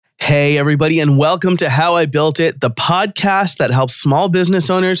Hey, everybody, and welcome to How I Built It, the podcast that helps small business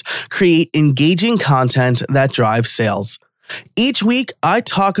owners create engaging content that drives sales. Each week, I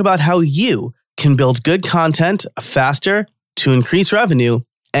talk about how you can build good content faster to increase revenue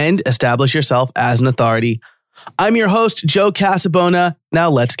and establish yourself as an authority. I'm your host, Joe Casabona. Now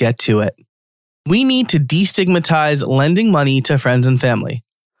let's get to it. We need to destigmatize lending money to friends and family.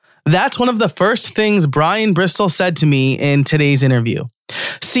 That's one of the first things Brian Bristol said to me in today's interview.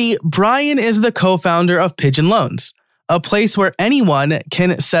 See, Brian is the co-founder of Pigeon Loans, a place where anyone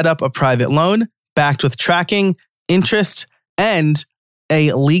can set up a private loan backed with tracking, interest, and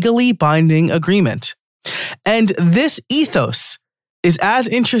a legally binding agreement. And this ethos is as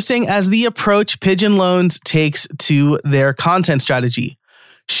interesting as the approach Pigeon Loans takes to their content strategy.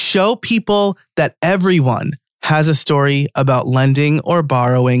 Show people that everyone has a story about lending or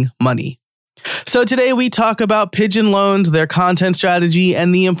borrowing money. So today we talk about Pigeon Loans, their content strategy,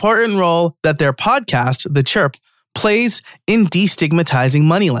 and the important role that their podcast, The Chirp, plays in destigmatizing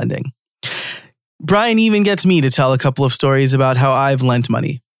money lending. Brian even gets me to tell a couple of stories about how I've lent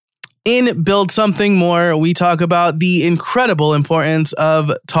money. In Build Something More, we talk about the incredible importance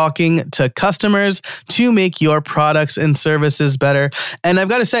of talking to customers to make your products and services better. And I've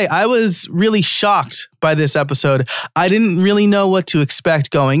got to say, I was really shocked by this episode. I didn't really know what to expect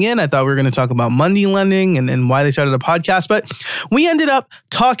going in. I thought we were going to talk about money lending and why they started a podcast, but we ended up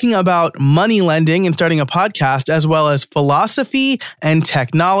talking about money lending and starting a podcast, as well as philosophy and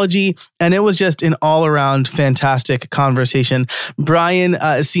technology. And it was just an all-around fantastic conversation. Brian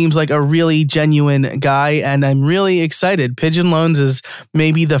seems like a really genuine guy, and I'm really excited. Pigeon Loans is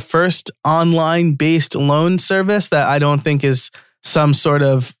maybe the first online-based loan service that I don't think is some sort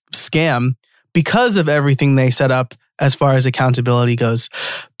of scam, because of everything they set up as far as accountability goes.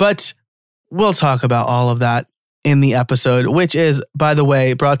 But we'll talk about all of that in the episode, which is, by the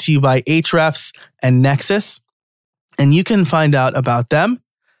way, brought to you by Ahrefs and Nexus. And you can find out about them,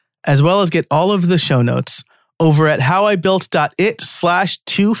 as well as get all of the show notes over at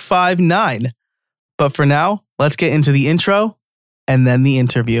howibuilt.it/259. But for now, let's get into the intro and then the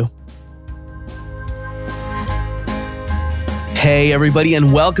interview. Hey, everybody,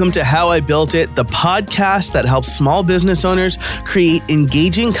 and welcome to How I Built It, the podcast that helps small business owners create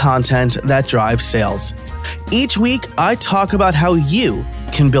engaging content that drives sales. Each week, I talk about how you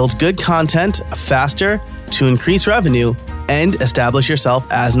can build good content faster to increase revenue and establish yourself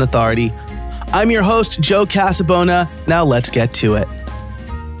as an authority. I'm your host, Joe Casabona. Now let's get to it.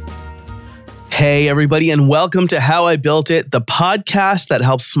 Hey, everybody, and welcome to How I Built It, the podcast that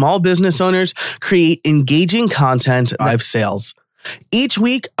helps small business owners create engaging content that drives sales. Each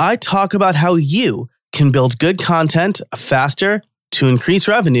week, I talk about how you can build good content faster to increase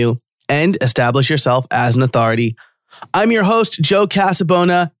revenue and establish yourself as an authority. I'm your host, Joe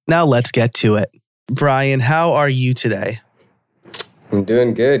Casabona. Now let's get to it. Brian, how are you today? I'm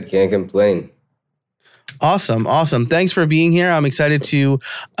doing good. Can't complain. Awesome. Thanks for being here. I'm excited to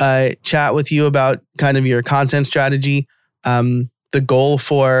chat with you about kind of your content strategy. The goal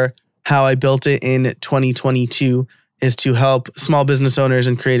for How I Built It in 2022 is to help small business owners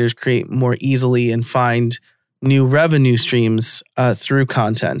and creators create more easily and find new revenue streams through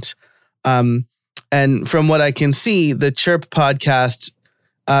content. And from what I can see, the Chirp podcast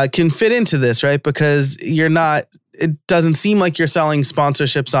can fit into this, right? Because it doesn't seem like you're selling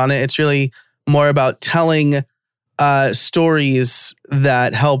sponsorships on it. It's really more about telling stories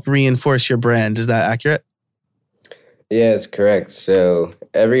that help reinforce your brand. Is that accurate? Yeah, it's correct. So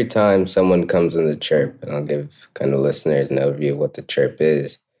every time someone comes in the Chirp, and I'll give kind of listeners an overview of what the Chirp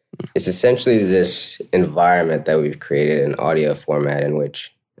is, it's essentially this environment that we've created, an audio format in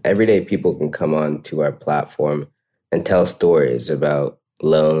which everyday people can come on to our platform and tell stories about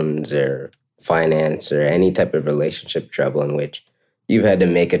loans or finance or any type of relationship trouble in which you've had to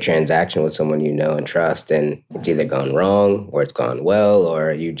make a transaction with someone you know and trust, and it's either gone wrong or it's gone well,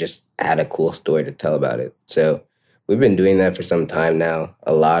 or you just had a cool story to tell about it. So we've been doing that for some time now.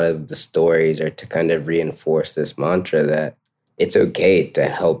 A lot of the stories are to kind of reinforce this mantra that it's okay to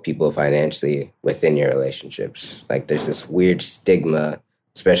help people financially within your relationships. Like there's this weird stigma,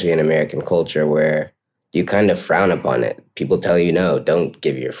 especially in American culture, where you kind of frown upon it. People tell you, no, don't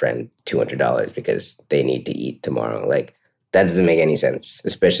give your friend $200 because they need to eat tomorrow. Like, that doesn't make any sense,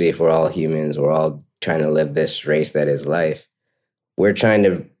 especially if we're all humans. We're all trying to live this race that is life. We're trying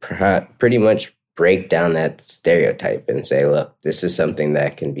to pretty much break down that stereotype and say, look, this is something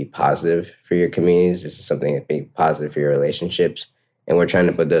that can be positive for your communities. This is something that can be positive for your relationships. And we're trying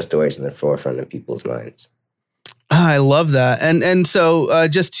to put those stories in the forefront of people's minds. I love that. And so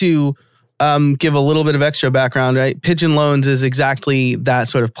just to give a little bit of extra background, right? Pigeon Loans is exactly that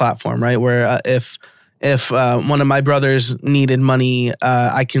sort of platform, right? Where if one of my brothers needed money,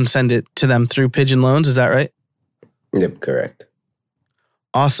 I can send it to them through Pigeon Loans. Is that right? Yep, correct.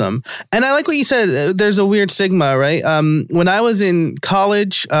 Awesome. And I like what you said. There's a weird stigma, right? When I was in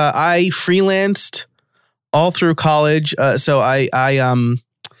college, I freelanced all through college. So I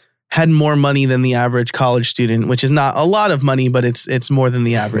had more money than the average college student, which is not a lot of money, but it's more than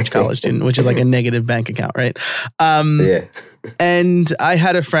the average college student, which is like a negative bank account, right? Yeah. And I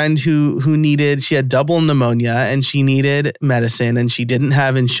had a friend who she had double pneumonia and she needed medicine and she didn't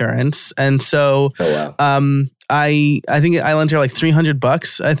have insurance. And so I think I lent her like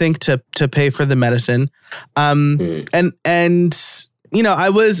 $300, I think, to pay for the medicine. And you know, I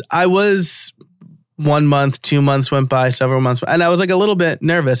was 1 month, 2 months went by, several months, and I was like a little bit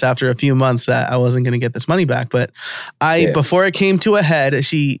nervous after a few months that I wasn't going to get this money back. But before it came to a head,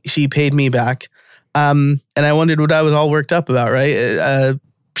 she paid me back. And I wondered what I was all worked up about, right?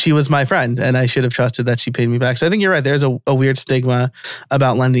 She was my friend and I should have trusted that she paid me back. So I think you're right. There's a weird stigma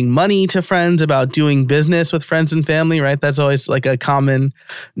about lending money to friends, about doing business with friends and family, right? That's always like a common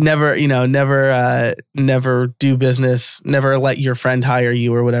never do business, never let your friend hire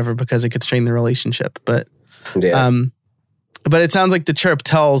you or whatever, because it could strain the relationship. But it sounds like the Chirp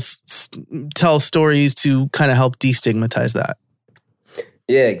tells stories to kind of help destigmatize that.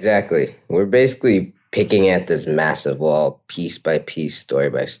 Yeah, exactly. We're basically picking at this massive wall piece by piece, story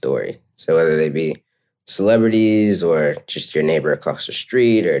by story. So whether they be celebrities or just your neighbor across the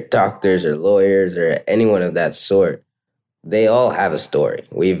street or doctors or lawyers or anyone of that sort, they all have a story.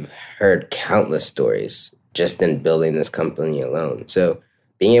 We've heard countless stories just in building this company alone. So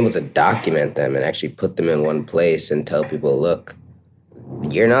being able to document them and actually put them in one place and tell people, look,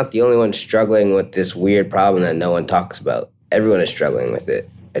 you're not the only one struggling with this weird problem that no one talks about. Everyone is struggling with it.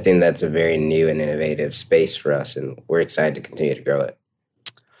 I think that's a very new and innovative space for us, and we're excited to continue to grow it.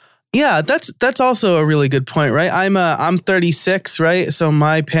 Yeah, that's also a really good point, right? I'm 36, right? So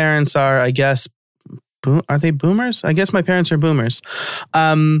my parents are, I guess, are they boomers? I guess my parents are boomers.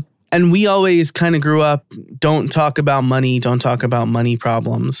 And we always kind of grew up, don't talk about money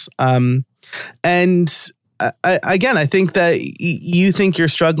problems. And I think that you think you're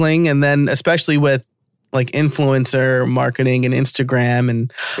struggling, and then especially with like influencer marketing and Instagram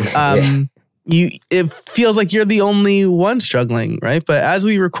and it feels like you're the only one struggling, right? But as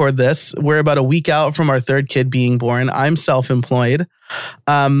we record this, we're about a week out from our third kid being born. I'm self-employed.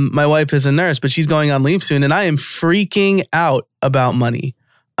 My wife is a nurse, but she's going on leave soon and I am freaking out about money.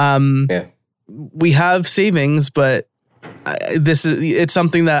 We have savings, but it's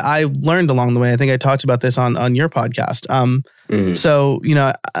something that I learned along the way. I think I talked about this on your podcast. So, you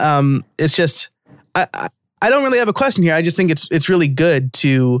know, it's just, I don't really have a question here. I just think it's really good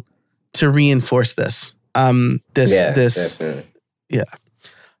to reinforce this. Definitely. Yeah.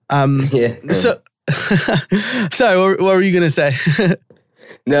 So, sorry, what were you gonna say?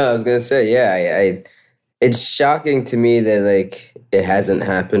 No, I was gonna say, I it's shocking to me that like it hasn't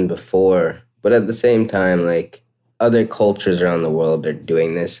happened before, but at the same time, like other cultures around the world are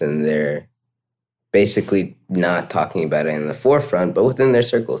doing this, and they're basically not talking about it in the forefront, but within their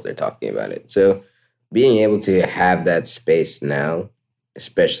circles, they're talking about it. So being able to have that space now,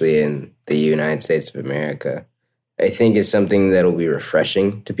 especially in the United States of America, I think is something that'll be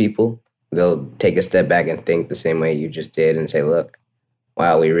refreshing to people. They'll take a step back and think the same way you just did and say, look,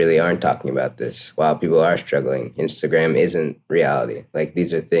 wow, we really aren't talking about this. Wow, people are struggling. Instagram isn't reality. Like,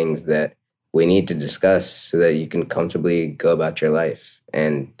 these are things that we need to discuss so that you can comfortably go about your life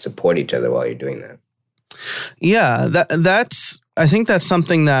and support each other while you're doing that. Yeah, I think that's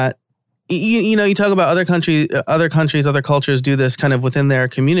something that, you know, you talk about other countries, other cultures do this kind of within their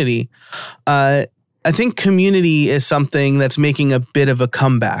community. I think community is something that's making a bit of a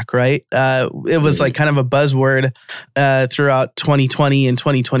comeback, right? It was like kind of a buzzword throughout 2020 and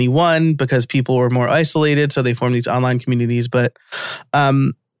 2021 because people were more isolated, so they formed these online communities. But,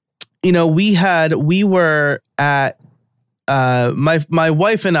 you know, we were at, my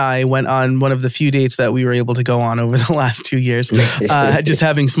wife and I went on one of the few dates that we were able to go on over the last 2 years, just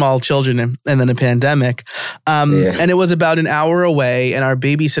having small children and then a pandemic. And it was about an hour away, and our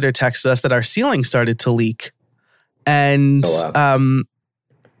babysitter texted us that our ceiling started to leak. And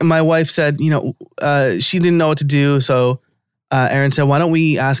my wife said, you know, she didn't know what to do. So Erin said, why don't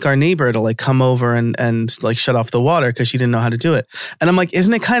we ask our neighbor to like come over and like shut off the water, because she didn't know how to do it. And I'm like,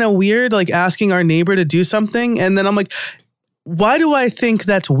 isn't it kind of weird, like asking our neighbor to do something? And then I'm like, why do I think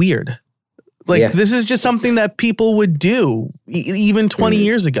that's weird? Like, this is just something that people would do even 20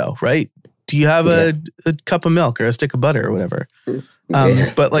 years ago, right? Do you have a cup of milk or a stick of butter or whatever?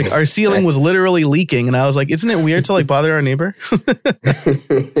 Yeah. But like our ceiling was literally leaking, and I was like, isn't it weird to like bother our neighbor?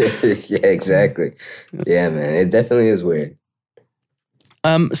 Yeah, exactly. Yeah, man, it definitely is weird.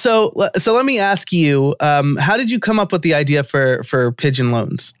 So let me ask you, how did you come up with the idea for Pigeon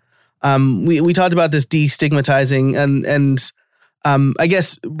Loans? We talked about this destigmatizing, and I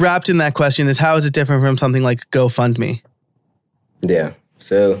guess wrapped in that question is, how is it different from something like GoFundMe? Yeah.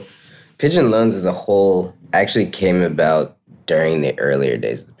 So Pigeon Loans as a whole actually came about during the earlier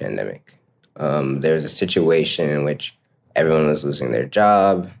days of the pandemic. There was a situation in which everyone was losing their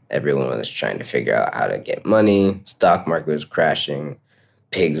job. Everyone was trying to figure out how to get money. Stock market was crashing.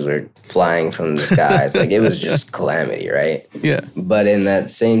 Pigs were flying from the skies. Like, it was just calamity, right? Yeah. But in that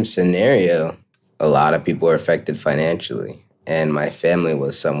same scenario, a lot of people were affected financially. And my family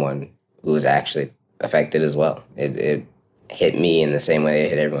was someone who was actually affected as well. It hit me in the same way it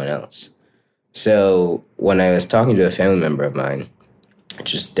hit everyone else. So when I was talking to a family member of mine,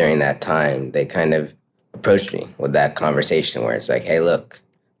 just during that time, they kind of approached me with that conversation where it's like, hey, look,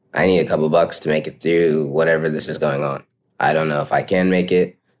 I need a couple bucks to make it through whatever this is going on. I don't know if I can make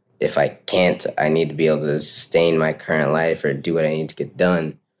it. If I can't, I need to be able to sustain my current life or do what I need to get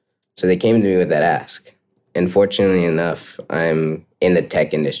done. So they came to me with that ask. And fortunately enough, I'm in the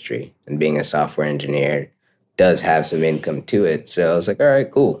tech industry, and being a software engineer does have some income to it. So I was like, all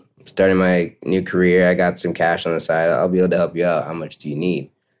right, cool. I'm starting my new career. I got some cash on the side. I'll be able to help you out. How much do you need?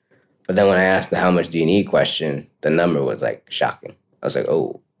 But then when I asked the how much do you need question, the number was like shocking. I was like,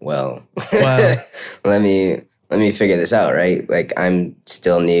 oh, well, Wow. let me figure this out, right? Like, I'm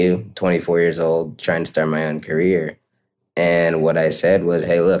still new, 24 years old, trying to start my own career. And what I said was,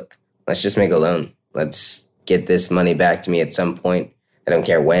 hey, look, let's just make a loan. Let's get this money back to me at some point. I don't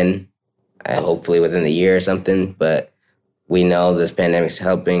care when, hopefully within the year or something, but we know this pandemic's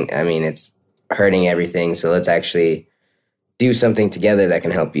helping. I mean, it's hurting everything. So let's actually do something together that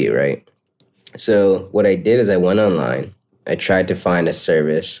can help you, right? So what I did is I went online. I tried to find a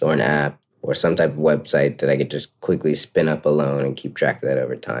service or an app or some type of website that I could just quickly spin up a loan and keep track of that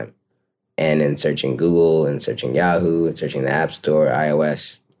over time. And in searching Google and searching Yahoo and searching the App Store,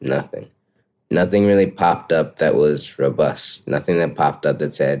 iOS, nothing. Nothing really popped up that was robust. Nothing that popped up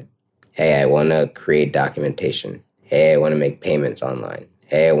that said, hey, I want to create documentation. Hey, I want to make payments online.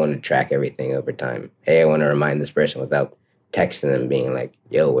 Hey, I want to track everything over time. Hey, I want to remind this person without texting them being like,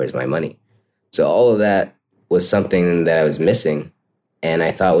 yo, where's my money? So all of that was something that I was missing, and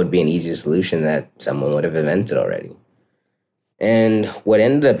I thought would be an easy solution that someone would have invented already. And what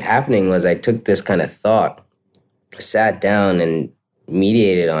ended up happening was I took this kind of thought, sat down and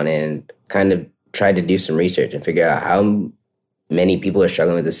mediated on it, and kind of tried to do some research and figure out how many people are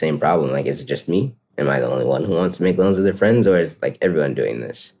struggling with the same problem. Like, is it just me? Am I the only one who wants to make loans with their friends, or is like everyone doing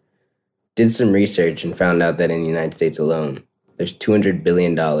this? Did some research and found out that in the United States alone, there's $200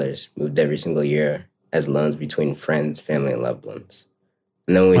 billion moved every single year as loans between friends, family, and loved ones.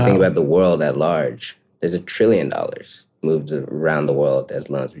 And then when we think about the world at large, there's $1 trillion moved around the world as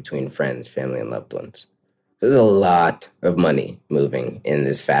loans between friends, family, and loved ones. There's a lot of money moving in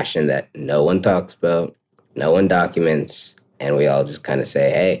this fashion that no one talks about, no one documents, and we all just kind of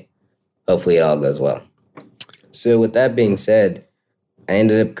say, hey, hopefully it all goes well. So with that being said, I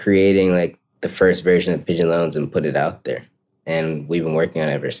ended up creating like the first version of Pigeon Loans and put it out there. And we've been working on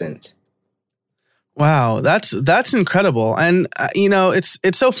it ever since. Wow, that's incredible. And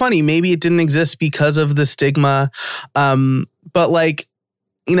it's so funny. Maybe it didn't exist because of the stigma. But like,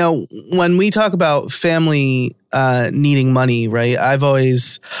 when we talk about family needing money, right? I've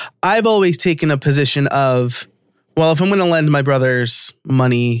always taken a position of, well, if I'm going to lend my brothers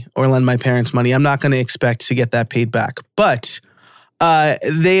money or lend my parents money, I'm not going to expect to get that paid back. But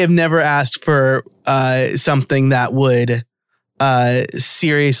they have never asked for something that would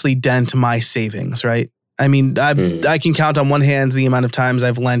seriously dent my savings, right? I mean, I can count on one hand the amount of times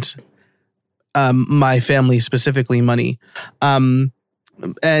I've lent my family specifically money. But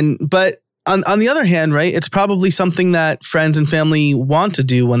on the other hand, right, it's probably something that friends and family want to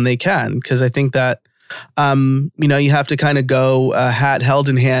do when they can, because I think that you have to kind of go hat held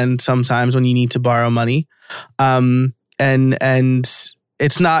in hand sometimes when you need to borrow money. And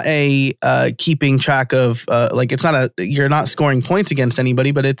it's not a keeping track of it's not you're not scoring points against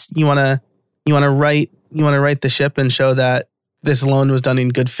anybody, but it's you want to right the ship and show that this loan was done in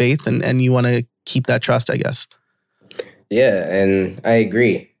good faith, and you want to keep that trust, I guess. Yeah, and I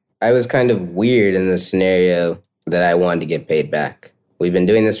agree. I was kind of weird in the scenario that I wanted to get paid back. We've been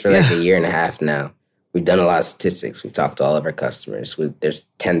doing this for like a year and a half now. We've done a lot of statistics. We've talked to all of our customers. There's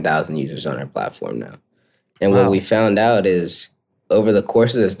 10,000 users on our platform now. And what we found out is over the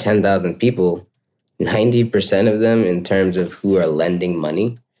course of those 10,000 people, 90% of them, in terms of who are lending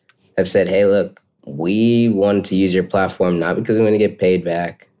money, have said, hey, look, we want to use your platform not because we want to get paid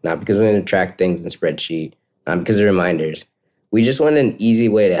back, not because we want to track things in spreadsheet, not because of reminders. We just want an easy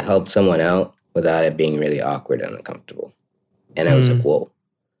way to help someone out without it being really awkward and uncomfortable. And I was like, whoa,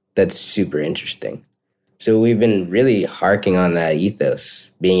 that's super interesting. So we've been really harking on that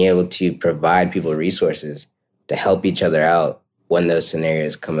ethos, being able to provide people resources to help each other out when those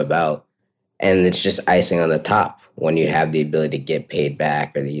scenarios come about. And it's just icing on the top when you have the ability to get paid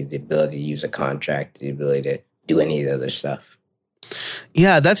back, or the ability to use a contract, the ability to do any of the other stuff.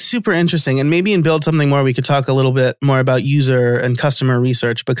 Yeah, that's super interesting. And maybe in Build Something More, we could talk a little bit more about user and customer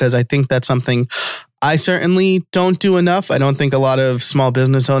research, because I think that's something I certainly don't do enough. I don't think a lot of small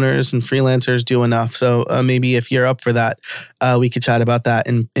business owners and freelancers do enough. So maybe if you're up for that, we could chat about that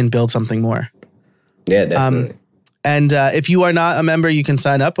in Build Something More. Yeah, definitely. And if you are not a member, you can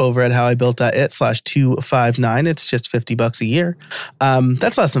sign up over at howibuilt.it/259. It's just $50 a year.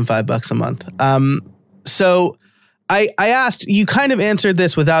 That's less than $5 a month. So I asked, you kind of answered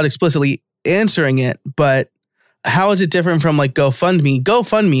this without explicitly answering it, but how is it different from like GoFundMe?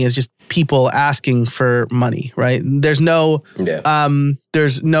 GoFundMe is just people asking for money, right? There's no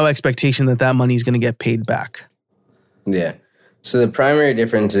expectation that money is going to get paid back. Yeah. So the primary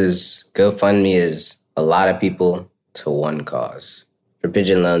difference is GoFundMe is a lot of people to one cause. For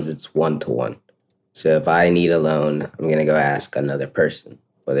Pigeon Loans, it's 1-to-1. So if I need a loan, I'm going to go ask another person,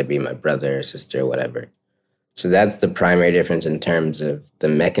 whether it be my brother or sister or whatever. So that's the primary difference in terms of the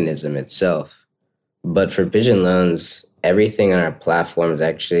mechanism itself. But for Pigeon Loans, everything on our platform is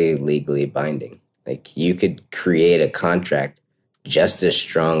actually legally binding. Like, you could create a contract just as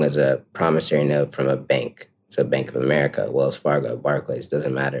strong as a promissory note from a bank. So Bank of America, Wells Fargo, Barclays,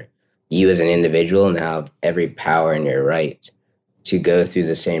 doesn't matter. You as an individual now have every power in your right to go through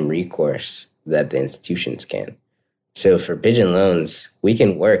the same recourse that the institutions can. So for Pigeon Loans, we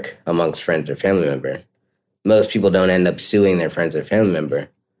can work amongst friends or family member. Most people don't end up suing their friends or family member.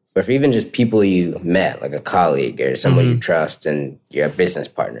 But for even just people you met, like a colleague or someone you trust and you're a business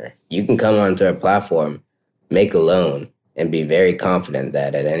partner, you can come onto our platform, make a loan, and be very confident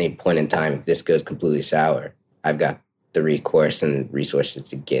that at any point in time, if this goes completely sour, I've got the recourse and resources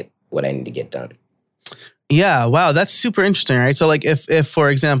to get what I need to get done. Yeah, wow, that's super interesting, right? So like if for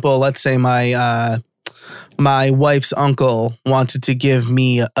example, let's say my wife's uncle wanted to give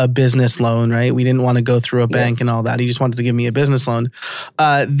me a business loan, right? We didn't want to go through a bank and all that. He just wanted to give me a business loan.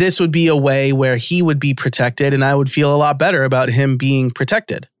 This would be a way where he would be protected and I would feel a lot better about him being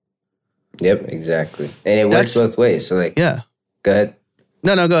protected. Yep, exactly. And it works both ways. So like, yeah. Go ahead.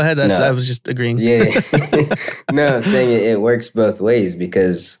 No, go ahead. I was just agreeing. Yeah. No, I'm saying it works both ways,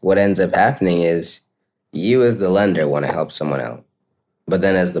 because what ends up happening is you as the lender want to help someone out. But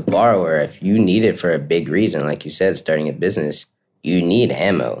then as the borrower, if you need it for a big reason, like you said, starting a business, you need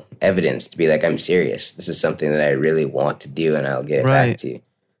ammo, evidence to be like, I'm serious. This is something that I really want to do and I'll get it back to you.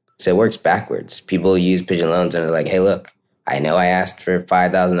 So it works backwards. People use Pigeon Loans and they're like, hey, look, I know I asked for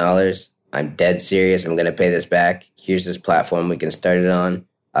 $5,000. I'm dead serious. I'm going to pay this back. Here's this platform we can start it on.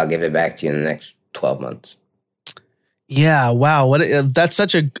 I'll give it back to you in the next 12 months. Yeah. Wow. That's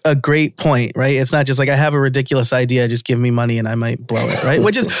such a great point, right? It's not just like I have a ridiculous idea, just give me money and I might blow it, right?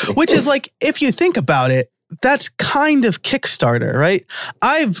 which is like, if you think about it, that's kind of Kickstarter, right?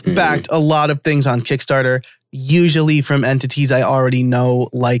 I've backed a lot of things on Kickstarter, usually from entities I already know,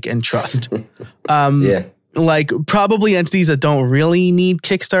 like, and trust. Yeah. Like probably entities that don't really need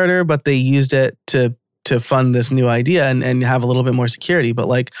Kickstarter, but they used it to fund this new idea and have a little bit more security. But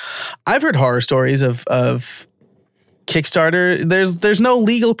like, I've heard horror stories of Kickstarter. There's no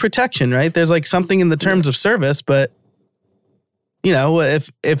legal protection, right? There's like something in the terms of service, but you know,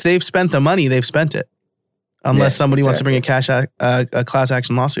 if they've spent the money, they've spent it. Unless somebody wants to bring a class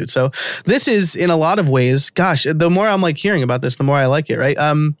action lawsuit. So this is, in a lot of ways, gosh, the more I'm like hearing about this, the more I like it, right?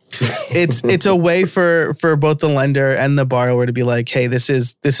 It's a way for both the lender and the borrower to be like, hey, this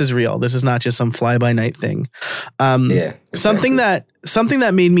is real. This is not just some fly by night thing. Exactly. Something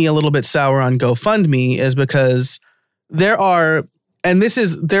that made me a little bit sour on GoFundMe is because there are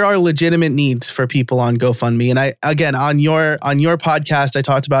legitimate needs for people on GoFundMe. And on your podcast, I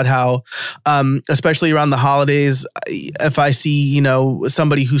talked about how, especially around the holidays, if I see, you know,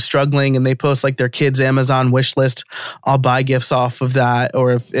 somebody who's struggling and they post like their kids' Amazon wish list, I'll buy gifts off of that.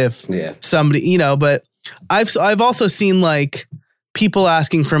 Or if somebody, you know, but I've also seen like people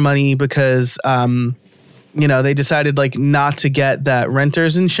asking for money because, you know, they decided like not to get that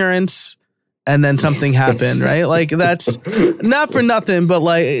renter's insurance. And then something happened, right? Like that's not for nothing, but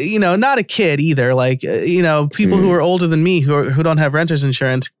like, you know, not a kid either. Like, you know, people who are older than me who don't have renter's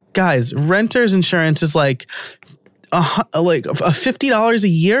insurance guys, renter's insurance is like $50 a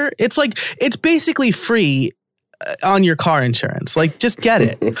year. It's basically free on your car insurance. Like, just get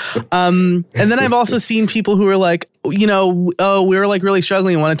it. And then I've also seen people who are like, we were like really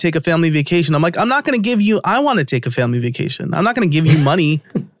struggling and want to take a family vacation. I'm like, I want to take a family vacation. I'm not going to give you money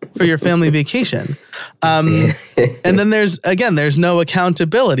for your family vacation. And then there's no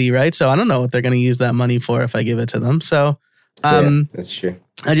accountability, right? So I don't know what they're going to use that money for if I give it to them. So that's true.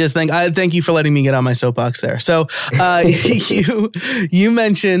 I thank you for letting me get on my soapbox there. So you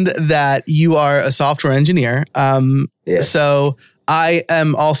mentioned that you are a software engineer. So I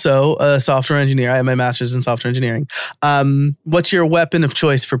am also a software engineer. I have my master's in software engineering. What's your weapon of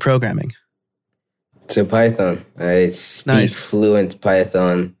choice for programming? So Python. I speak fluent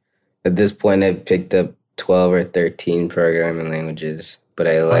Python. At this point, I've picked up 12 or 13 programming languages, but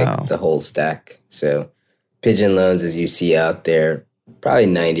I like the whole stack. So Pigeon Loans, as you see out there, probably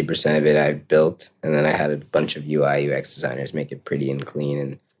 90% of it I've built. And then I had a bunch of UI, UX designers make it pretty and clean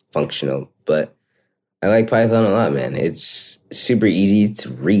and functional. But I like Python a lot, man. It's super easy to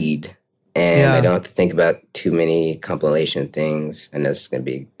read. And I don't have to think about too many compilation things. I know this is going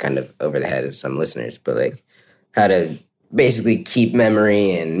to be kind of over the head of some listeners, but like how to basically keep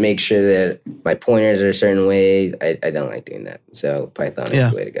memory and make sure that my pointers are a certain way. I don't like doing that. So Python is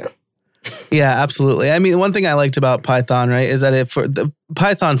the way to go. Yeah, absolutely. I mean, one thing I liked about Python, right, is that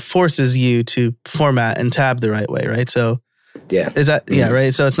Python forces you to format and tab the right way, right? So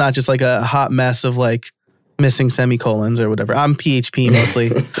right? So it's not just like a hot mess of like missing semicolons or whatever. I'm PHP mostly.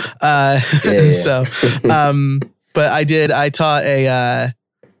 But I taught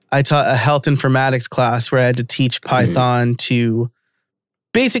a health informatics class where I had to teach Python to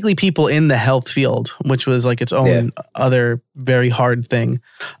basically people in the health field, which was like its own other very hard thing.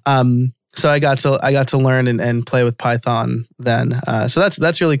 So I got to learn and play with Python then. So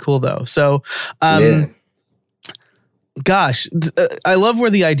that's really cool though. So, gosh, I love where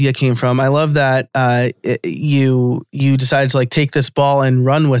the idea came from. I love that you decided to like take this ball and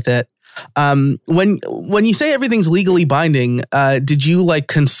run with it. When you say everything's legally binding, did you like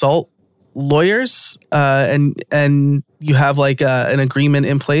consult lawyers and you have like an agreement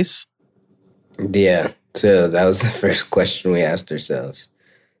in place? Yeah. So that was the first question we asked ourselves.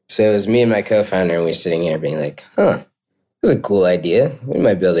 So it was me and my co-founder, and we were sitting here being like, this is a cool idea. We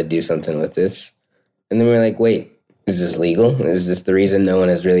might be able to do something with this. And then we're like, wait, is this legal? Is this the reason no one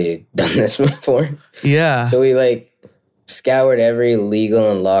has really done this before? Yeah. So we like scoured every legal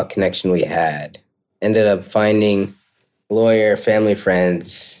and law connection we had. Ended up finding lawyer, family,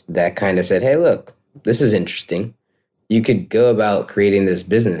 friends that kind of said, hey, look, this is interesting. You could go about creating this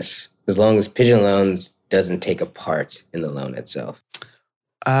business as long as Pigeon Loans doesn't take a part in the loan itself.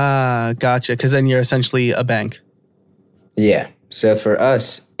 Gotcha. Because then you're essentially a bank. Yeah. So for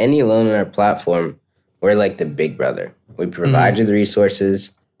us, any loan on our platform, we're like the big brother. We provide you the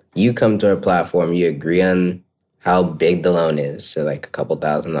resources. You come to our platform. You agree on how big the loan is. So like a couple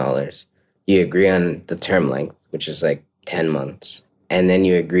 $1,000s. You agree on the term length, which is like 10 months. And then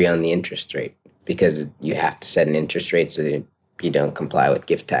you agree on the interest rate because you have to set an interest rate so that you don't comply with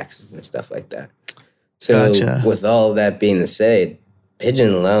gift taxes and stuff like that. So with all that being said,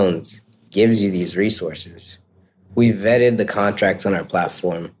 Pigeon Loans gives you these resources. We vetted the contracts on our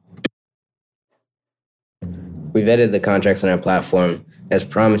platform. As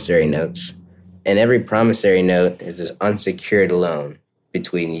promissory notes. And every promissory note is this unsecured loan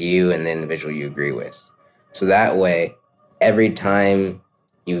between you and the individual you agree with. So that way, every time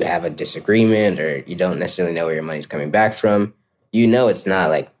you have a disagreement or you don't necessarily know where your money's coming back from, you know it's not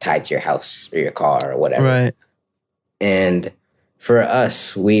like tied to your house or your car or whatever. Right. And for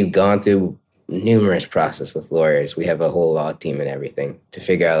us, we've gone through numerous processes with lawyers. We have a whole law team and everything to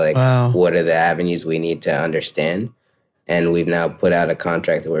figure out like what are the avenues we need to understand. And we've now put out a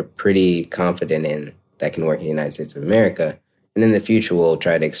contract that we're pretty confident in that can work in the United States of America. And in the future, we'll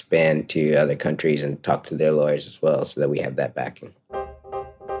try to expand to other countries and talk to their lawyers as well so that we have that backing.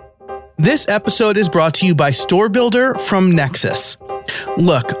 This episode is brought to you by Store Builder from Nexus.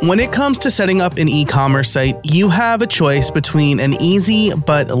 Look, when it comes to setting up an e-commerce site, you have a choice between an easy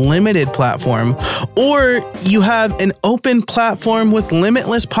but limited platform, or you have an open platform with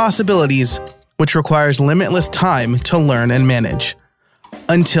limitless possibilities, which requires limitless time to learn and manage.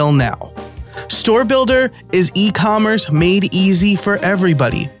 Until now. Store Builder is e-commerce made easy for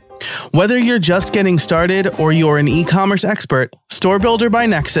everybody. Whether you're just getting started or you're an e-commerce expert, Store Builder by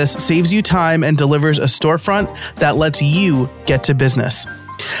Nexus saves you time and delivers a storefront that lets you get to business.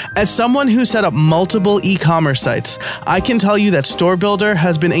 As someone who set up multiple e-commerce sites, I can tell you that Store Builder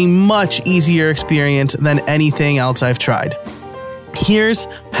has been a much easier experience than anything else I've tried. Here's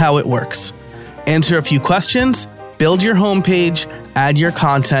how it works. Answer a few questions, build your homepage, add your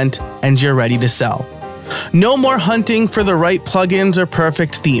content, and you're ready to sell. No more hunting for the right plugins or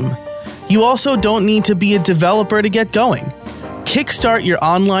perfect theme. You also don't need to be a developer to get going. Kickstart your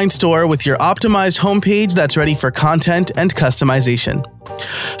online store with your optimized homepage that's ready for content and customization.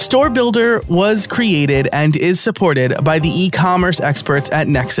 Store Builder was created and is supported by the e-commerce experts at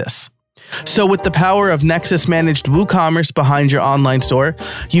Nexus. So with the power of Nexus managed WooCommerce behind your online store,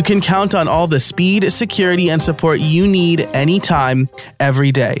 you can count on all the speed, security, and support you need anytime,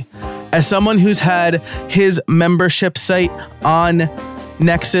 every day. As someone who's had his membership site on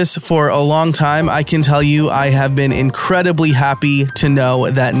Nexus for a long time, I can tell you I have been incredibly happy to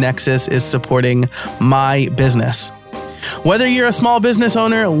know that Nexus is supporting my business. Whether you're a small business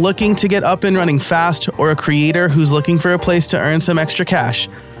owner looking to get up and running fast or a creator who's looking for a place to earn some extra cash,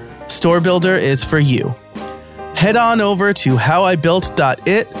 Store Builder is for you. Head on over to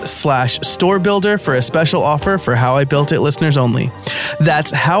howibuilt.it/storebuilder for a special offer for How I Built It listeners only.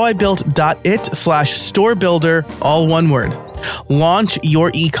 That's howibuilt.it/storebuilder, all one word. Launch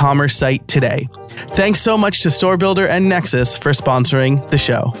your e-commerce site today. Thanks so much to Store Builder and Nexus for sponsoring the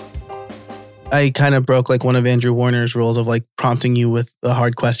show. I kind of broke like one of Andrew Warner's rules of like prompting you with a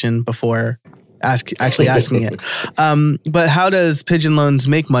hard question before actually asking it. But how does Pigeon Loans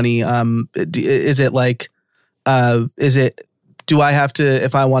make money? Is it like, do I have to,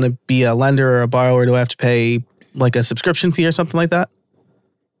 if I want to be a lender or a borrower, do I have to pay like a subscription fee or something like that?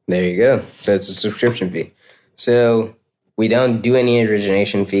 There you go. So it's a subscription fee. So we don't do any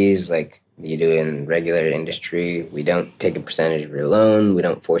origination fees like you do in regular industry. We don't take a percentage of your loan. We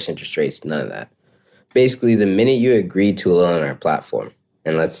don't force interest rates, none of that. Basically, the minute you agree to a loan on our platform,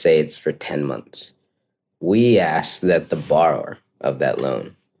 and let's say it's for 10 months, we ask that the borrower of that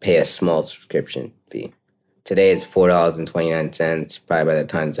loan pay a small subscription fee. Today it's $4.29. Probably by the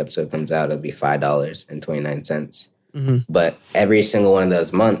time this episode comes out, it'll be $5.29. Mm-hmm. But every single one of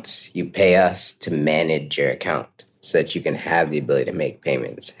those months, you pay us to manage your account so that you can have the ability to make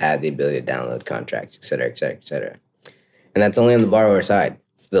payments, have the ability to download contracts, et cetera, et cetera, et cetera. And that's only on the borrower side.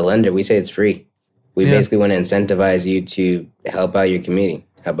 For the lender, we say it's free. We basically want to incentivize you to help out your community,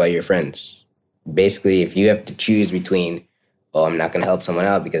 help out your friends. Basically, if you have to choose between, oh, I'm not going to help someone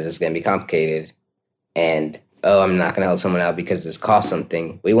out because it's going to be complicated, and, oh, I'm not going to help someone out because this costs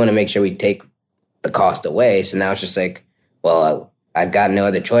something, we want to make sure we take the cost away. So now it's just like, well, I've got no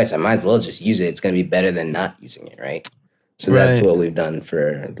other choice. I might as well just use it. It's going to be better than not using it, right? So that's what we've done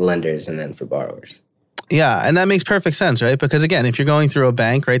for lenders and then for borrowers. Yeah, and that makes perfect sense, right? Because, again, if you're going through a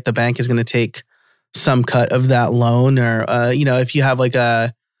bank, right, the bank is going to take some cut of that loan, or if you have like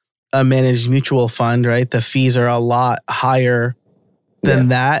a managed mutual fund, right, the fees are a lot higher than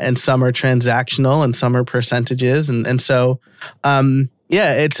that, and some are transactional and some are percentages, and so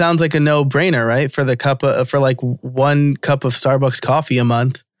it sounds like a no-brainer, right? For the for like 1 cup of Starbucks coffee a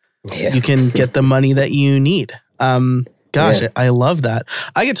month, you can get the money that you need. I love that.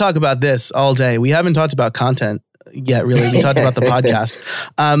 I could talk about this all day. We haven't talked about content yet, really. We talked about the podcast,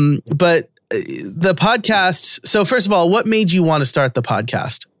 but the podcast. So first of all, what made you want to start the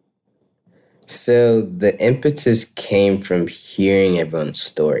podcast? So the impetus came from hearing everyone's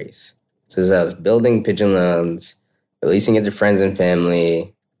stories. So as I was building Pigeon Loans, releasing it to friends and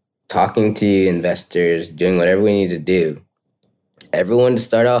family, talking to investors, doing whatever we need to do, everyone to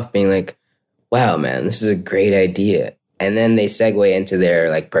start off being like, wow, man, this is a great idea. And then they segue into their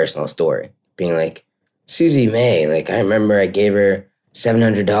like personal story, being like, Susie May, like I remember I gave her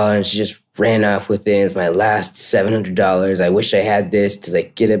 $700 and she just ran off with it. It's my last $700. I wish I had this to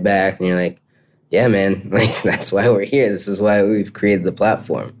like get it back. And you're like, yeah, man, like that's why we're here. This is why we've created the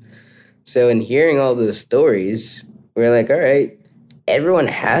platform. So in hearing all those stories, we're like, all right, everyone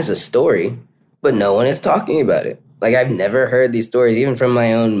has a story, but no one is talking about it. Like I've never heard these stories, even from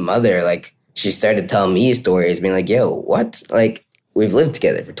my own mother. Like she started telling me stories, being like, yo, what? Like we've lived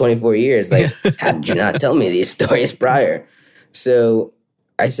together for 24 years. Like how did you not tell me these stories prior? So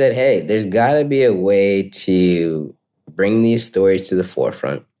I said, hey, there's got to be a way to bring these stories to the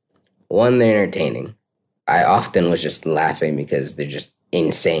forefront. One, they're entertaining. I often was just laughing because they're just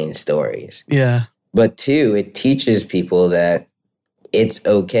insane stories. Yeah. But two, it teaches people that it's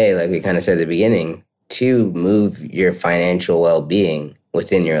okay, like we kind of said at the beginning, to move your financial well-being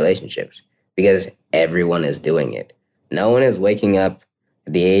within your relationships because everyone is doing it. No one is waking up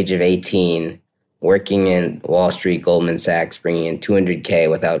at the age of 18 working in Wall Street, Goldman Sachs, bringing in $200K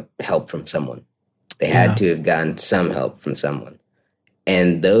without help from someone. They had to have gotten some help from someone.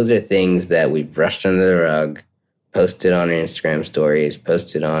 And those are things that we brushed under the rug. posted on our Instagram stories,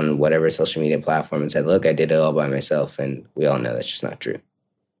 posted on whatever social media platform and said, look, I did it all by myself. And we all know that's just not true.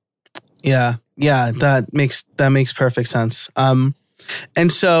 Yeah. Yeah. That makes perfect sense.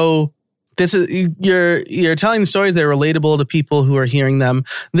 And so this is, you're telling the stories that are relatable to people who are hearing them.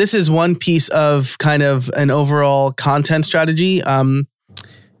 This is one piece of kind of an overall content strategy. Why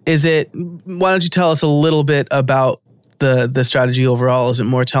don't you tell us a little bit about the strategy overall? Is it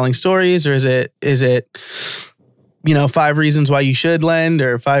more telling stories, or is it 5 reasons why you should lend,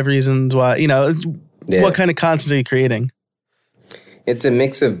 or 5 reasons why, what kind of content are you creating? It's a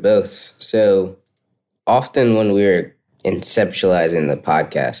mix of both. So often when we were conceptualizing the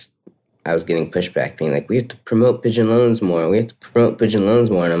podcast, I was getting pushback being like, we have to promote Pigeon Loans more.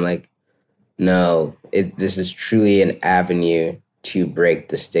 And I'm like, no, this is truly an avenue to break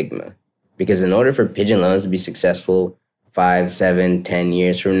the stigma. Because in order for Pigeon Loans to be successful 5, 7, 10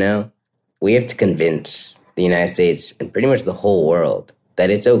 years from now, we have to convince the United States and pretty much the whole world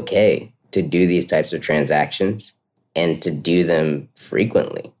that it's okay to do these types of transactions and to do them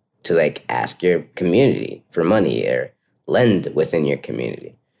frequently, to ask your community for money or lend within your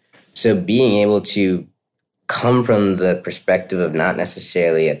community. So being able to come from the perspective of not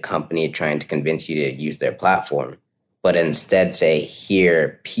necessarily a company trying to convince you to use their platform, but instead say, here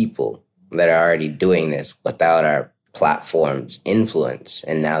are people that are already doing this without our platform's influence.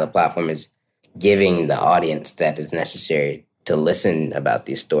 And now the platform is giving the audience that is necessary to listen about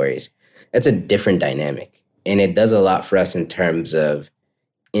these stories. That's a different dynamic. And it does a lot for us in terms of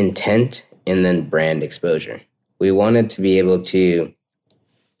intent and then brand exposure. We wanted to be able to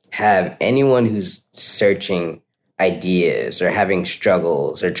have anyone who's searching ideas or having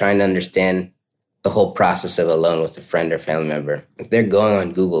struggles or trying to understand the whole process of a loan with a friend or family member, if they're going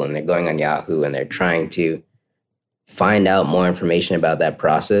on Google and they're going on Yahoo and they're trying to find out more information about that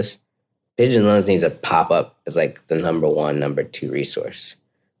process, Pigeon Loans needs to pop up as the number 1, number 2 resource.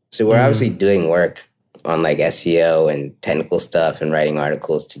 So we're obviously doing work on SEO and technical stuff and writing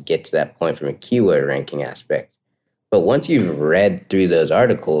articles to get to that point from a keyword ranking aspect. But once you've read through those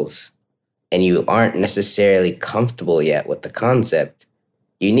articles and you aren't necessarily comfortable yet with the concept,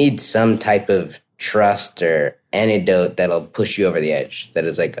 you need some type of trust or anecdote that'll push you over the edge. That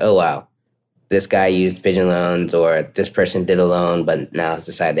is oh, wow, this guy used Pigeon Loans, or this person did a loan, but now has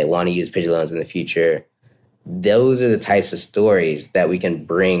decided they want to use Pigeon Loans in the future. Those are the types of stories that we can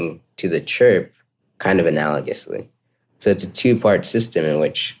bring to the Chirp kind of analogously. So it's a 2-part system in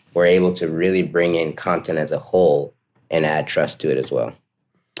which we're able to really bring in content as a whole and add trust to it as well.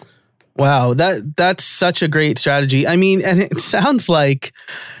 Wow, that's such a great strategy. I mean, and it sounds like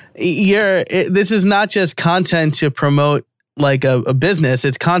this is not just content to promote a business;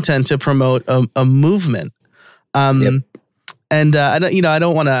 it's content to promote a movement. Yep. And I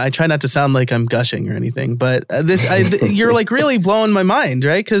don't want to. I try not to sound like I'm gushing or anything, but you're really blowing my mind,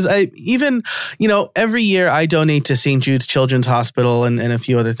 right? Because every year I donate to St. Jude's Children's Hospital and a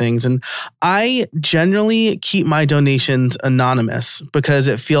few other things, and I generally keep my donations anonymous because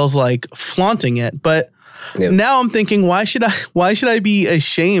it feels like flaunting it. But now I'm thinking, why should I be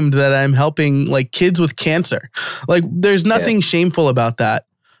ashamed that I'm helping kids with cancer? There's nothing shameful about that.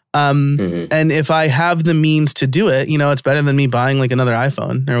 And if I have the means to do it, it's better than me buying another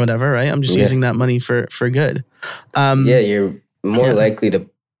iPhone or whatever, right? I'm just using that money for good. You're more likely to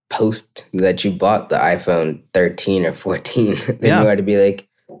post that you bought the iPhone 13 or 14 than you are to be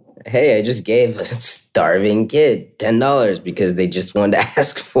hey, I just gave a starving kid $10 because they just wanted to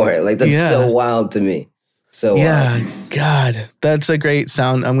ask for it. That's so wild to me. So God, that's a great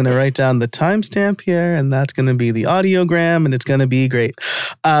sound. I'm going to write down the timestamp here, and that's going to be the audiogram, and it's going to be great.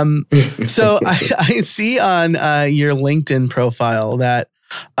 So I see on your LinkedIn profile that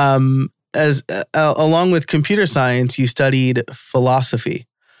along with computer science, you studied philosophy.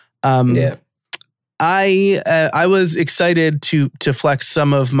 I was excited to flex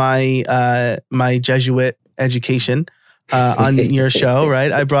some of my my Jesuit education on your show,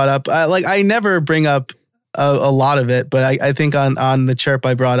 right? I brought up I never bring up a lot of it, but I think on the Chirp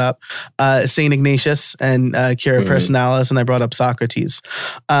I brought up Saint Ignatius and Cura Personalis, and I brought up Socrates.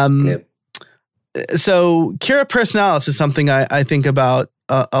 So Cura Personalis is something I think about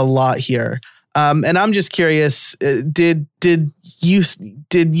a lot here, and I'm just curious: did you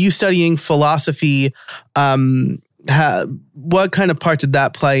studying philosophy? What kind of part did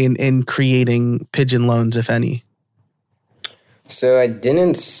that play in creating Pigeon Loans, if any? So I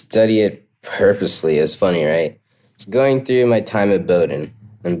didn't study it purposely. It was funny, right? I was going through my time at Bowdoin,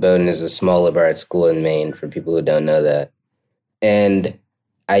 and Bowdoin is a small liberal arts school in Maine for people who don't know that. And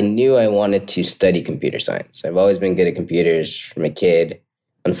I knew I wanted to study computer science. I've always been good at computers from a kid.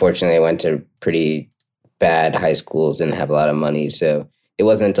 Unfortunately, I went to pretty bad high schools, didn't have a lot of money. So it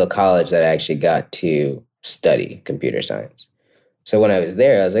wasn't until college that I actually got to study computer science. So when I was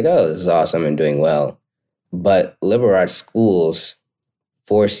there, I was like, oh, this is awesome and doing well. But liberal arts schools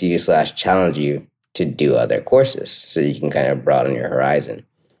force you / challenge you to do other courses so you can kind of broaden your horizon.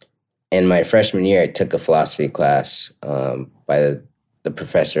 In my freshman year, I took a philosophy class by the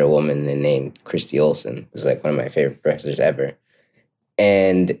professor, a woman named Christy Olson. It was like one of my favorite professors ever.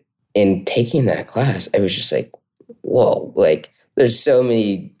 And in taking that class, I was just like, whoa, like there's so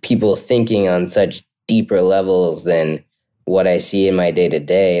many people thinking on such deeper levels than what I see in my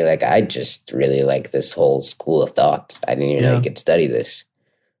day-to-day. Like, I just really like this whole school of thought. I didn't even know you could study this.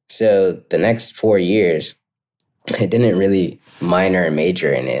 So the next 4 years, I didn't really minor or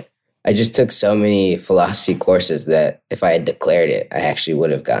major in it. I just took so many philosophy courses that if I had declared it, I actually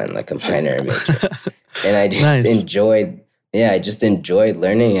would have gotten like a minor or major. And I just enjoyed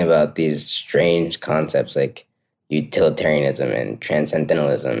learning about these strange concepts like utilitarianism and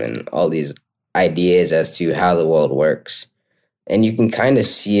transcendentalism and all these ideas as to how the world works. And you can kind of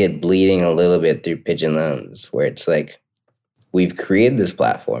see it bleeding a little bit through Pigeon Loans, where it's like, we've created this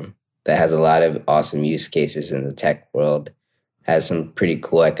platform that has a lot of awesome use cases in the tech world, has some pretty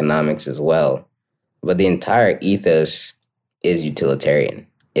cool economics as well. But the entire ethos is utilitarian.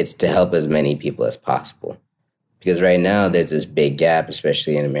 It's to help as many people as possible. Because right now there's this big gap,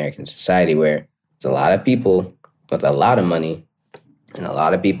 especially in American society, where there's a lot of people with a lot of money and a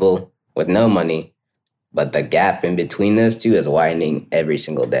lot of people with no money. But the gap in between those two is widening every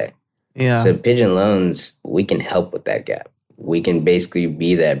single day. Yeah. So Pigeon Loans, we can help with that gap. We can basically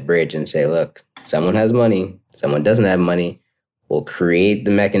be that bridge and say, look, someone has money, someone doesn't have money. We'll create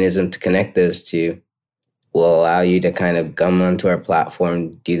the mechanism to connect those two. We'll allow you to kind of come onto our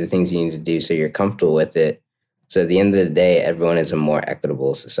platform, do the things you need to do so you're comfortable with it. So at the end of the day, everyone is a more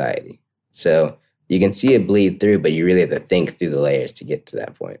equitable society. So you can see it bleed through, but you really have to think through the layers to get to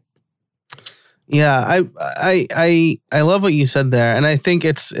that point. Yeah, I love what you said there, and I think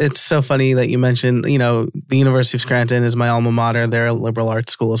it's so funny that you mentioned, the University of Scranton is my alma mater. They're a liberal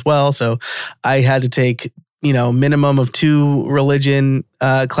arts school as well, so I had to take minimum of 2 religion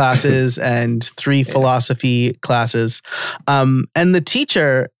classes and 3 philosophy classes, and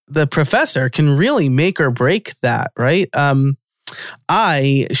the professor can really make or break that, right?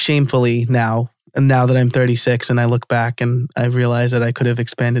 I shamefully now that I'm 36 and I look back and I realize that I could have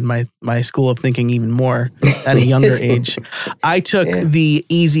expanded my school of thinking even more at a younger age. I took the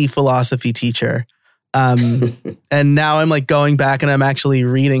easy philosophy teacher. And now I'm like going back and I'm actually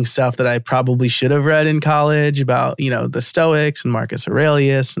reading stuff that I probably should have read in college about, the Stoics and Marcus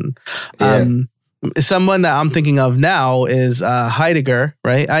Aurelius. And someone that I'm thinking of now is Heidegger,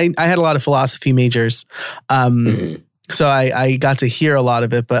 right? I had a lot of philosophy majors. So I got to hear a lot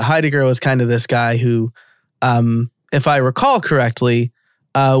of it, but Heidegger was kind of this guy who, if I recall correctly,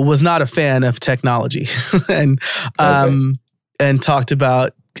 was not a fan of technology and talked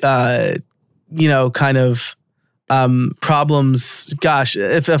about, problems. Gosh,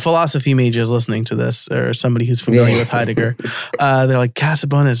 if a philosophy major is listening to this or somebody who's familiar with Heidegger, they're like,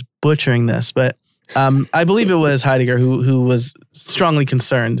 Casabona is butchering this, but I believe it was Heidegger who was strongly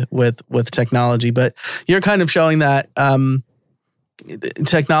concerned with technology, but you're kind of showing that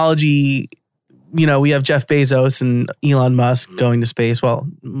technology, we have Jeff Bezos and Elon Musk going to space. Well,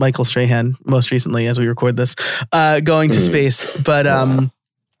 Michael Strahan most recently, as we record this, going to space. But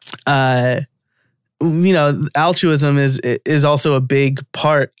altruism is also a big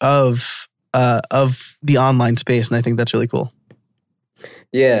part of the online space, and I think that's really cool.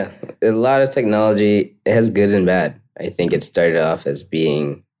 Yeah, a lot of technology, it has good and bad. I think it started off as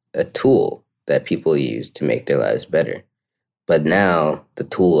being a tool that people use to make their lives better. But now the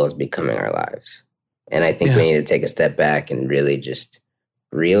tool is becoming our lives. And I think we need to take a step back and really just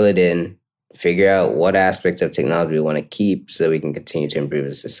reel it in, figure out what aspects of technology we want to keep so we can continue to improve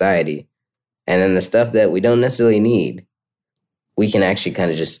as a society. And then the stuff that we don't necessarily need, we can actually kind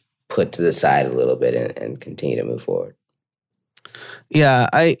of just put to the side a little bit and continue to move forward. Yeah,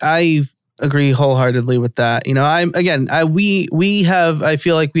 I agree wholeheartedly with that. I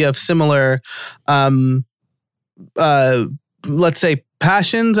feel like we have similar, let's say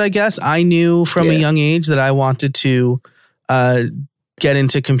passions, I guess. I knew from a young age that I wanted to get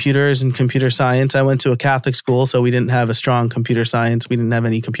into computers and computer science. I went to a Catholic school, so we didn't have a strong computer science. We didn't have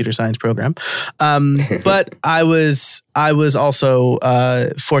any computer science program. But I was also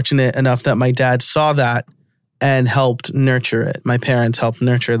fortunate enough that my dad saw that and helped nurture it. My parents helped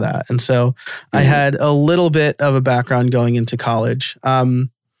nurture that. And so I had a little bit of a background going into college. But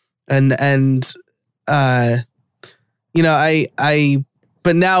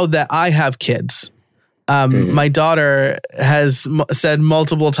now that I have kids, My daughter has said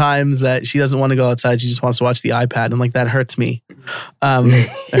multiple times that she doesn't want to go outside. She just wants to watch the iPad. And like, that hurts me.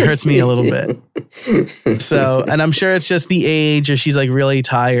 It hurts me a little bit. So, and I'm sure it's just the age, or she's like really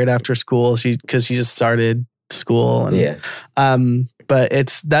tired after school. Cause she just started school. And, but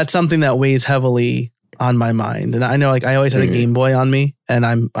that's something that weighs heavily on my mind. And I know, like, I always had a Game Boy on me, and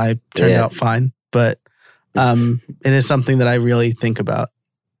I turned out fine, but it is something that I really think about.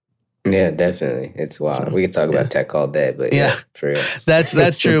 Yeah, definitely. It's wild. So, we could talk about tech all day, but for real.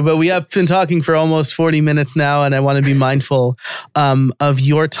 That's true. But we have been talking for almost 40 minutes now, and I want to be mindful of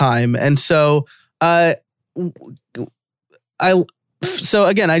your time. And so So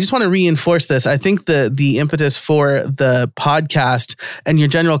again, I just want to reinforce this. I think the impetus for the podcast and your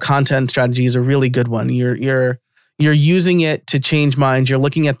general content strategy is a really good one. You're using it to change minds. You're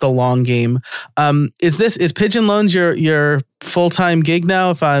looking at the long game. Is Pigeon Loans your full-time gig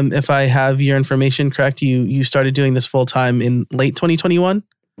now? If I have your information correct, you started doing this full-time in late 2021?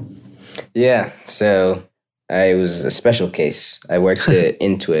 Yeah. So I was a special case. I worked at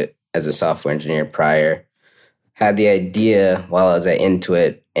Intuit as a software engineer prior. Had the idea while I was at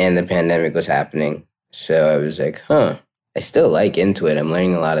Intuit and the pandemic was happening. So I was like, I still like Intuit. I'm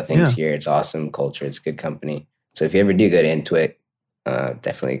learning a lot of things here. It's awesome culture. It's good company. So if you ever do go to Intuit,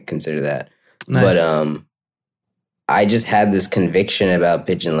 definitely consider that. Nice. But I just had this conviction about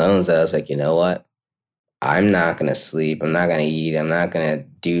Pigeon Loans that I was like, you know what? I'm not going to sleep. I'm not going to eat. I'm not going to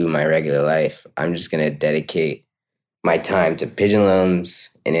do my regular life. I'm just going to dedicate my time to Pigeon Loans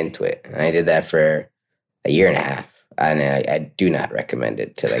and Intuit. And I did that for a year and a half. And I do not recommend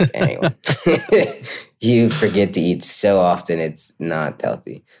it to like anyone. You forget to eat so often, it's not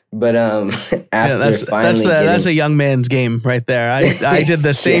healthy. But that's a young man's game right there. I did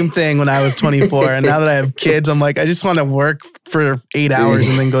the same thing when I was 24, and now that I have kids, I'm like, I just want to work for 8 hours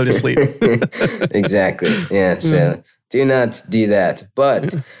and then go to sleep. Exactly. Yeah. So do not do that.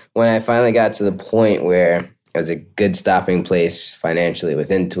 But when I finally got to the point where it was a good stopping place financially with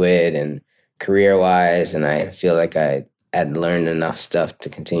Intuit and career-wise, and I feel like I had learned enough stuff to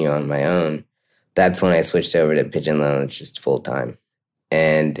continue on my own, that's when I switched over to Pigeon Loans just full-time.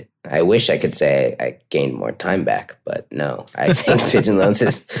 And I wish I could say I gained more time back, but no. I think Pigeon Loans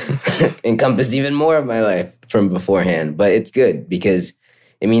has encompassed even more of my life from beforehand. But it's good because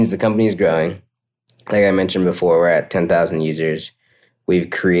it means the company's growing. Like I mentioned before, we're at 10,000 users. We've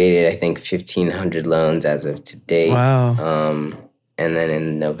created, I think, 1,500 loans as of today. Wow. And then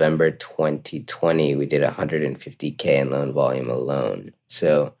in November 2020, we did $150K in loan volume alone.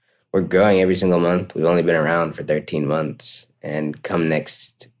 So we're growing every single month. We've only been around for 13 months. And come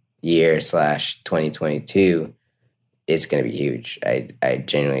next year /2022, it's going to be huge. I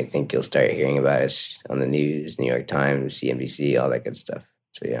genuinely think you'll start hearing about us on the news, New York Times, CNBC, all that good stuff.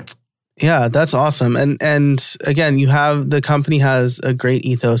 So yeah. Yeah, that's awesome. And again, the company has a great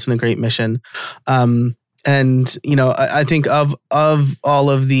ethos and a great mission. And, you know, I think of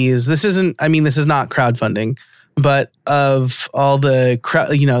all of these, this is not crowdfunding, but of all the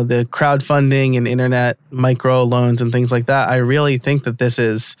crowdfunding and internet micro loans and things like that, I really think that this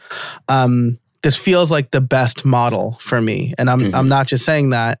is, this feels like the best model for me. And I'm not just saying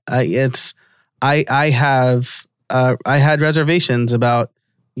that. I had reservations about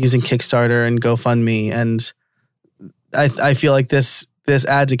using Kickstarter and GoFundMe, and I feel like this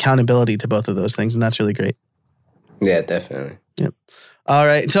adds accountability to both of those things, and that's really great. Yeah, definitely. Yep. All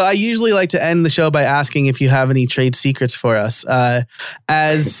right. So I usually like to end the show by asking if you have any trade secrets for us.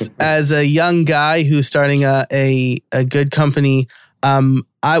 As a young guy who's starting a good company,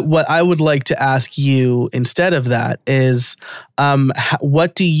 what I would like to ask you instead of that is,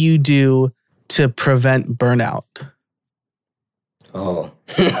 what do you do to prevent burnout? Oh,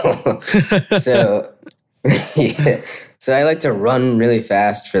 so yeah. So I like to run really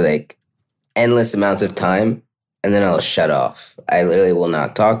fast for like endless amounts of time, and then I'll shut off. I literally will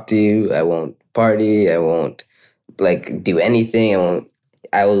not talk to you. I won't party. I won't like do anything.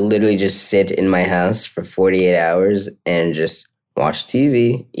 I will literally just sit in my house for 48 hours and just watch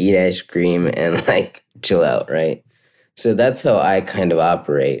TV, eat ice cream, and like chill out, right? So that's how I kind of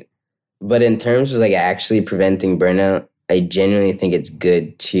operate. But in terms of like actually preventing burnout, I genuinely think it's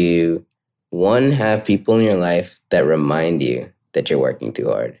good to, one, have people in your life that remind you that you're working too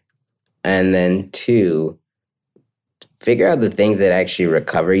hard. And then two, figure out the things that actually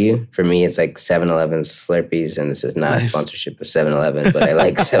recover you. For me, it's like 7-Eleven Slurpees, and this is not a sponsorship of 7-Eleven, but I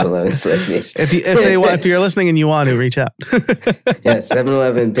like 7-Eleven Slurpees. If you're listening and you want to, reach out. Yeah,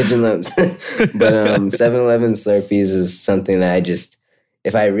 7-Eleven Pigeon Loans. But 7-Eleven Slurpees is something that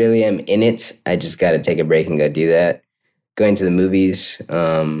if I really am in it, I just got to take a break and go do that. going to the movies.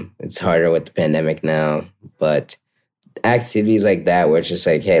 It's harder with the pandemic now, but activities like that where it's just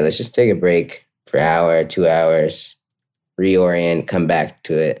like, hey, let's just take a break for an hour, 2 hours, reorient, come back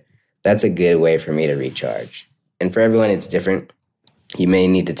to it. That's a good way for me to recharge. And for everyone, it's different. You may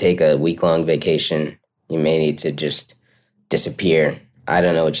need to take a week-long vacation. You may need to just disappear. I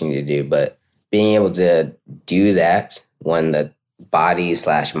don't know what you need to do, but being able to do that when the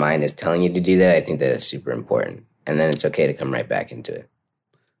body/mind is telling you to do that, I think that is super important. And then it's okay to come right back into it.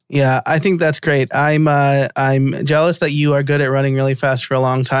 Yeah, I think that's great. I'm jealous that you are good at running really fast for a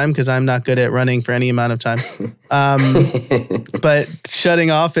long time because I'm not good at running for any amount of time. But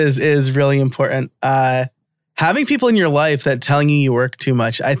shutting off is really important. Having people in your life that telling you work too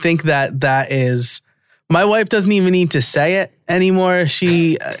much. I think that is. My wife doesn't even need to say it anymore.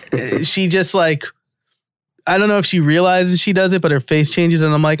 She just like. I don't know if she realizes she does it, but her face changes,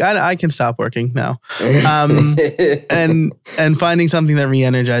 and I'm like, I can stop working now. And finding something that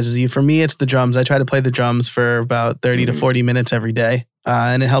re-energizes you. For me, it's the drums. I try to play the drums for about 30 to 40 minutes every day,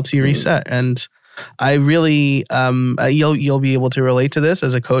 and it helps you reset. And I really, you'll be able to relate to this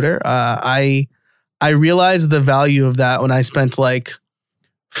as a coder. I realized the value of that when I spent like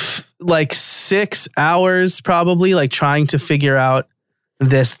 6 hours probably like trying to figure out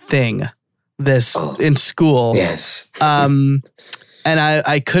this thing. In school. Yes. And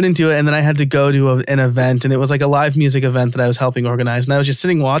I couldn't do it. And then I had to go to an event, and it was like a live music event that I was helping organize. And I was just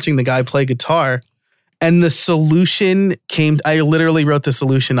sitting watching the guy play guitar, and the solution came. I literally wrote the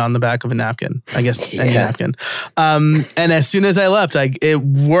solution on the back of a napkin, I guess, any napkin. And as soon as I left, it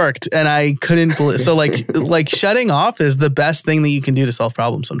worked, and I couldn't believe. So like shutting off is the best thing that you can do to solve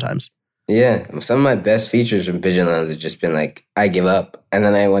problems sometimes. Yeah, some of my best features from Pigeon Lounge have just been like, I give up. And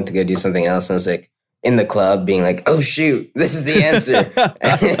then I went to go do something else. And I was like, in the club being like, oh, shoot, this is the answer.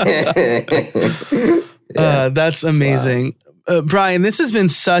 That's amazing. Brian, this has been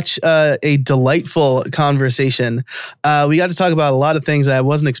such a delightful conversation. We got to talk about a lot of things that I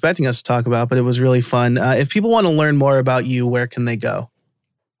wasn't expecting us to talk about, but it was really fun. If people want to learn more about you, where can they go?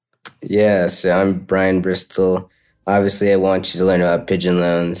 Yeah, so I'm Brian Bristol. Obviously, I want you to learn about Pigeon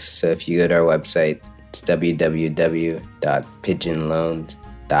Loans. So if you go to our website, it's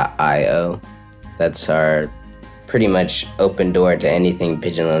www.pigeonloans.io. That's our pretty much open door to anything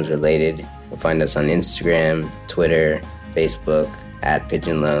Pigeon Loans related. You'll find us on Instagram, Twitter, Facebook,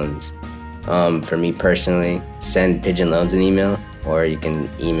 @Pigeon Loans. For me personally, send Pigeon Loans an email, or you can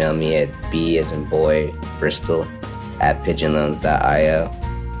email me at Bristol@pigeonloans.io,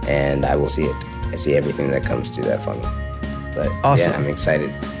 and I will see it. I see everything that comes through that funnel. But awesome. Yeah, I'm excited.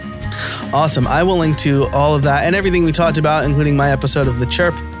 Awesome. I will link to all of that and everything we talked about, including my episode of The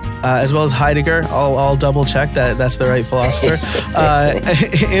Chirp, as well as Heidegger. I'll double check that that's the right philosopher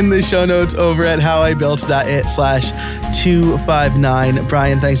in the show notes over at howibuilt.it/259.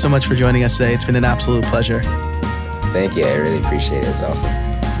 Brian, thanks so much for joining us today. It's been an absolute pleasure. Thank you. I really appreciate it. It's awesome.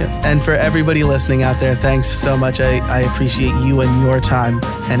 And for everybody listening out there, thanks so much. I appreciate you and your time.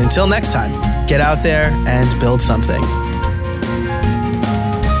 And until next time, get out there and build something.